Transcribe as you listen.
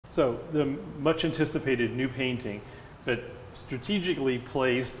So the much anticipated new painting, but strategically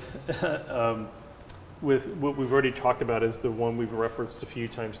placed with what we've already talked about is the one we've referenced a few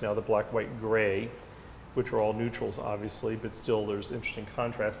times now, the black, white, gray, which are all neutrals obviously, but still there's interesting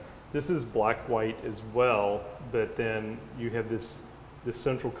contrast. This is black, white as well, but then you have this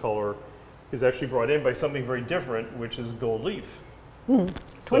central color is actually brought in by something very different, which is gold leaf.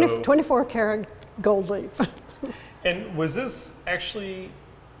 So, 24 karat gold leaf. And was this actually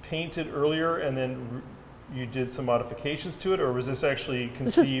painted earlier and then you did some modifications to it, or was this actually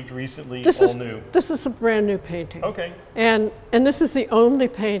conceived recently, all new? This is a brand new painting. Okay. And this is the only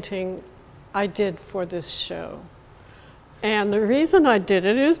painting I did for this show. And the reason I did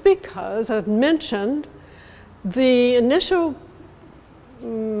it is because I've mentioned the initial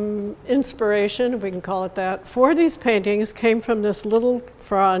inspiration, if we can call it that, for these paintings came from this little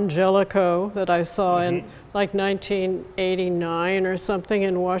Fra Angelico that I saw in like 1989 or something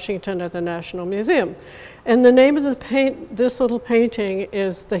in Washington at the National Museum. And the name of this little painting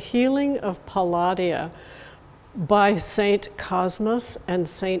is The Healing of Palladia by Saint Cosmas and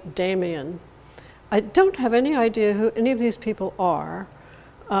Saint Damien. I don't have any idea who any of these people are.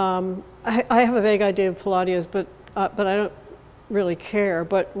 I have a vague idea of Palladias, but I don't really care.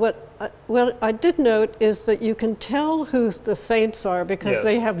 But what I did note is that you can tell who the saints are because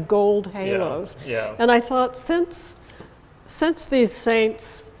they have gold halos. Yeah. And I thought since these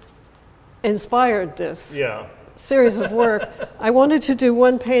saints inspired this series of work, I wanted to do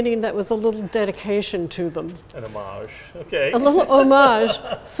one painting that was a little dedication to them. An homage. Okay. A little homage.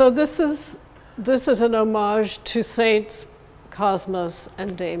 So this is an homage to Saints Cosmas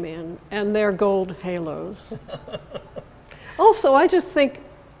and Damien and their gold halos. Also, I just think,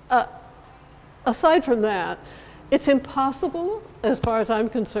 aside from that, it's impossible, as far as I'm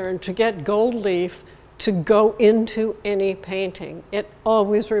concerned, to get gold leaf to go into any painting. It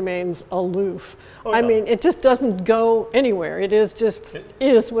always remains aloof. Oh, I mean, it just doesn't go anywhere. It is just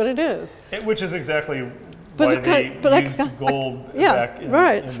is what it is. Which is exactly why they used gold back in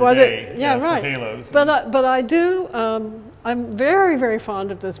the day for halos. But I do. I'm very, very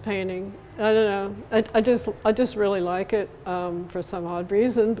fond of this painting. I don't know. I just really like it for some odd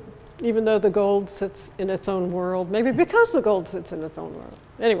reason. Even though the gold sits in its own world, maybe because the gold sits in its own world.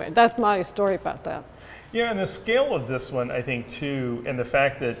 Anyway, that's my story about that. Yeah, and the scale of this one, I think, too, and the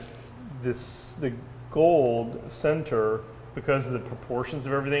fact that the gold center, because of the proportions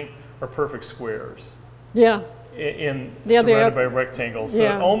of everything, are perfect squares. Yeah. Surrounded by rectangles. So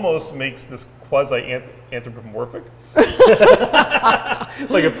it almost makes this quasi-anthropomorphic.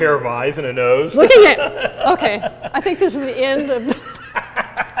 Like a pair of eyes and a nose. Looking at, okay, I think this is the end of...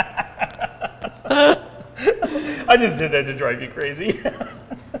 I just did that to drive you crazy.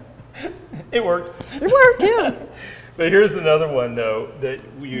 It worked. It worked, yeah. But here's another one, though, that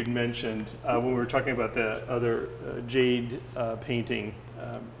you'd mentioned when we were talking about the other jade painting.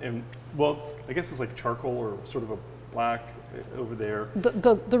 And, well, I guess it's like charcoal or sort of a black over there.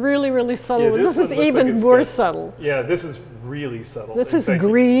 The really, really subtle one. This is even more subtle. Yeah, this is really subtle. This is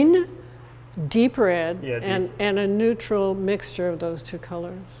green, deep red, and a neutral mixture of those two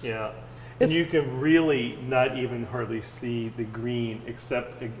colors. Yeah. And you can really not even hardly see the green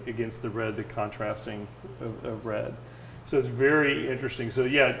except against the red, the contrasting of red. So it's very interesting. So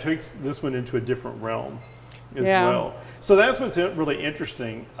yeah, it takes this one into a different realm as well. So that's what's really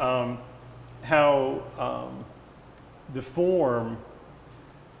interesting, how the form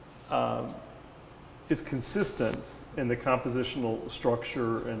is consistent and the compositional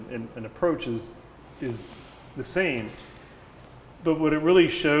structure and approach is the same. But what it really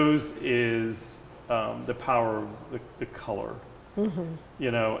shows is the power of the color, you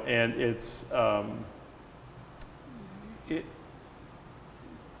know, and it's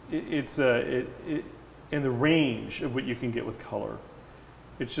in the range of what you can get with color.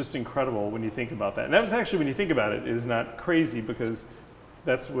 It's just incredible when you think about that. And that was actually, when you think about it, is not crazy because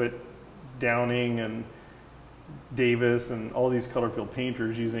that's what Downing and Davis and all these color field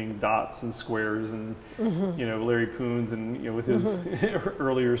painters using dots and squares and you know, Larry Poons and with his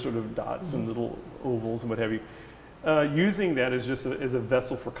earlier sort of dots and little ovals and what have you, using that as just as a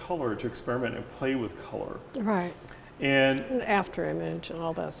vessel for color to experiment and play with color. Right. And after image and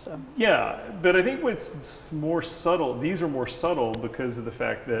all that stuff. Yeah, but I think what's more subtle, these are more subtle because of the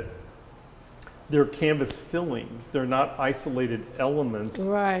fact that they're canvas filling. They're not isolated elements.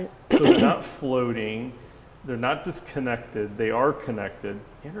 Right. So they're not floating. They're not disconnected. They are connected,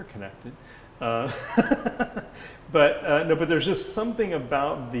 interconnected. But there's just something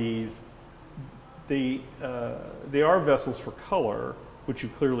about these. They are vessels for color, which you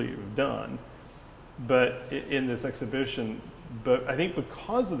clearly have done. But in this exhibition, but I think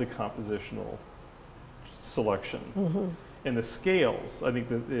because of the compositional selection and the scales, I think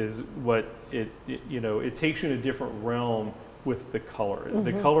that is what it takes you in a different realm with the color.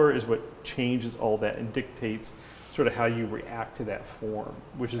 The color is what changes all that and dictates sort of how you react to that form,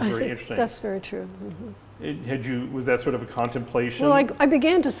 which is very interesting. That's very true. Was that sort of a contemplation? Well, I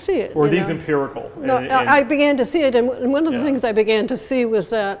began to see it. Or are these empirical? No, I began to see it, and one of the things I began to see was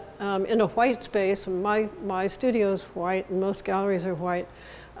that in a white space, my studio is white, and most galleries are white,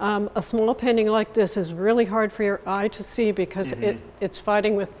 a small painting like this is really hard for your eye to see because it's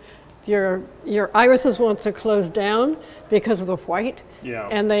fighting with your irises want to close down because of the white,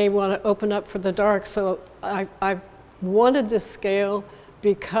 and they want to open up for the dark. So I wanted this scale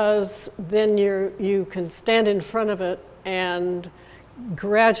because then you can stand in front of it and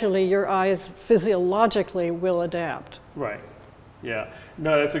gradually your eyes physiologically will adapt. Right. Yeah.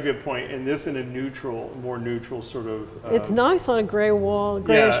 No, that's a good point. And this in a more neutral sort of. It's nice on a gray wall,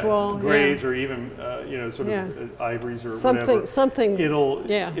 grayish wall. Grays or even sort of ivories or whatever. Something.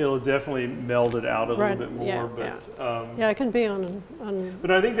 It'll definitely meld it out a little bit more. It can be on. But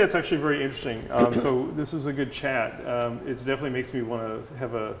I think that's actually very interesting. So this was a good chat. It definitely makes me want to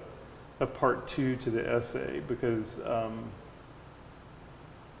have a part 2 to the essay because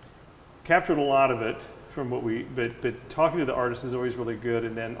captured a lot of it. From what but talking to the artists is always really good,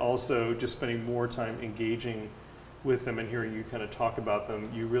 and then also just spending more time engaging with them and hearing you kind of talk about them,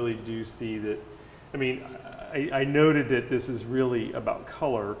 you really do see that. I mean, I noted that this is really about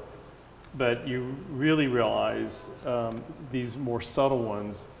color, but you really realize these more subtle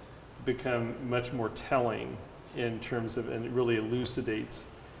ones become much more telling in terms of, and it really elucidates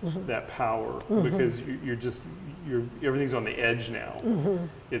that power because everything's on the edge now.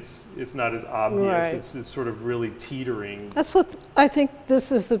 It's not as obvious. It's sort of really teetering. That's what I think.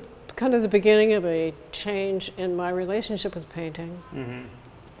 This is kind of the beginning of a change in my relationship with painting,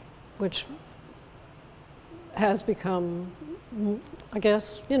 which has become, I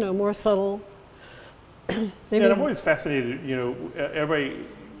guess, more subtle. And I'm always fascinated. Everybody.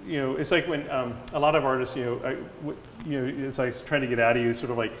 It's like when a lot of artists, it's like trying to get out of you.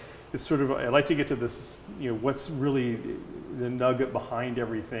 Sort of like, it's sort of. I like to get to this. What's really the nugget behind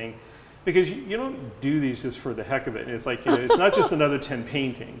everything, because you don't do these just for the heck of it. And it's like it's not just another 10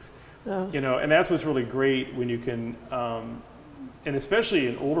 paintings. And that's what's really great when you can, and especially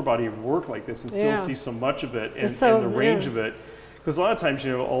an older body of work like this, and still see so much of it and the range of it. Because a lot of times,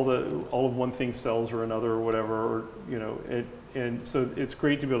 all of one thing sells or another or whatever, or and so it's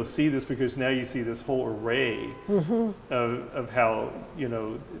great to be able to see this because now you see this whole array of how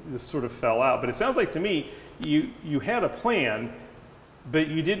this sort of fell out. But it sounds like to me you had a plan, but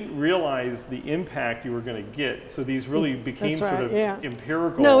you didn't realize the impact you were going to get. So these really became sort of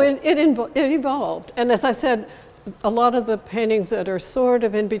empirical. No, it evolved, and as I said, a lot of the paintings that are sort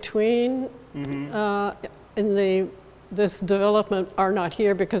of in between in this development are not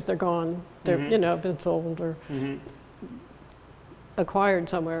here because they're gone. They're been sold or acquired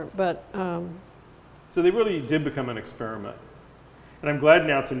somewhere. But so they really did become an experiment, and I'm glad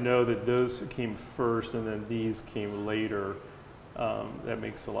now to know that those came first and then these came later. That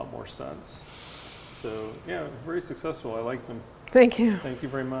makes a lot more sense. So yeah, very successful. I like them. Thank you. Thank you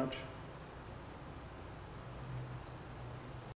very much.